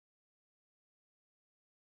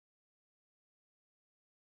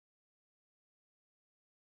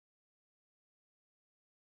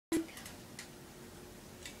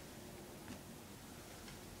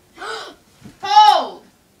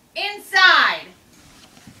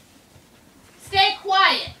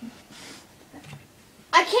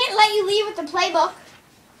let you leave with the playbook.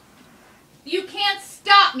 You can't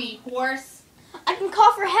stop me, horse. I can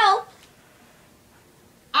call for help.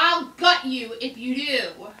 I'll gut you if you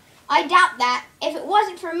do. I doubt that. If it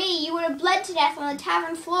wasn't for me, you would have bled to death on the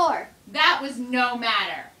tavern floor. That was no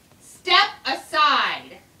matter. Step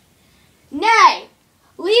aside. Nay,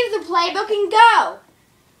 leave the playbook and go.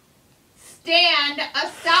 Stand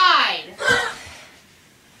aside.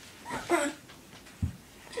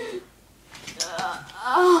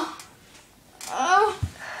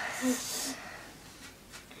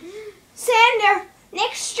 Sander,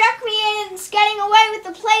 Nick struck me and is getting away with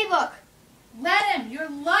the playbook. Let him. Your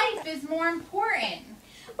life is more important.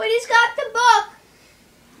 But he's got the book.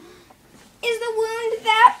 Is the wound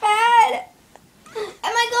that bad?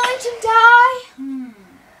 Am I going to die?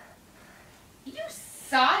 You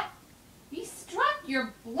sot. He struck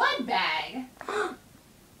your blood bag.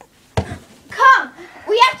 Come,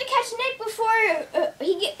 we have to catch Nick before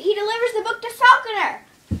he delivers the book to Falconer.